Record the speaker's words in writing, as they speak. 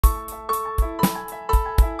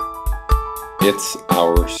It's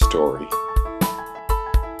Our Story.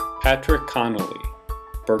 Patrick Connally,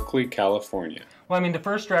 Berkeley, California. Well, I mean, the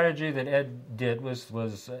first strategy that Ed did was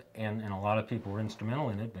and a lot of people were instrumental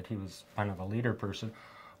in it, but he was kind of a leader person,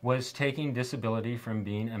 was taking disability from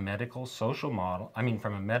being a medical social model,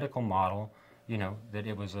 from a medical model, that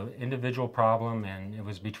it was an individual problem and it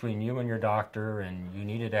was between you and your doctor and you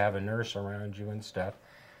needed to have a nurse around you and stuff,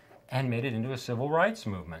 and made it into a civil rights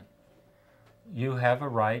movement. You have a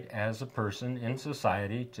right as a person in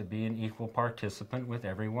society to be an equal participant with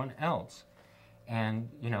everyone else. And,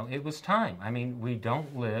 it was time. We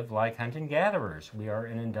don't live like hunter-gatherers. We are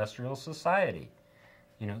an industrial society.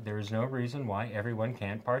 There is no reason why everyone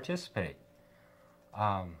can't participate.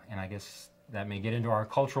 And I guess that may get into our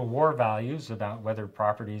cultural war values about whether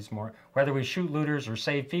whether we shoot looters or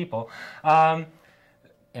save people. And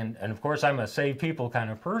of course, I'm a save people kind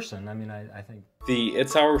of person. I think... The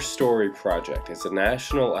It's Our Story project is a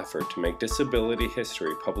national effort to make disability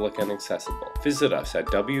history public and accessible. Visit us at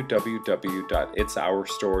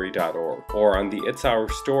www.itsourstory.org or on the It's Our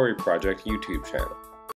Story project YouTube channel.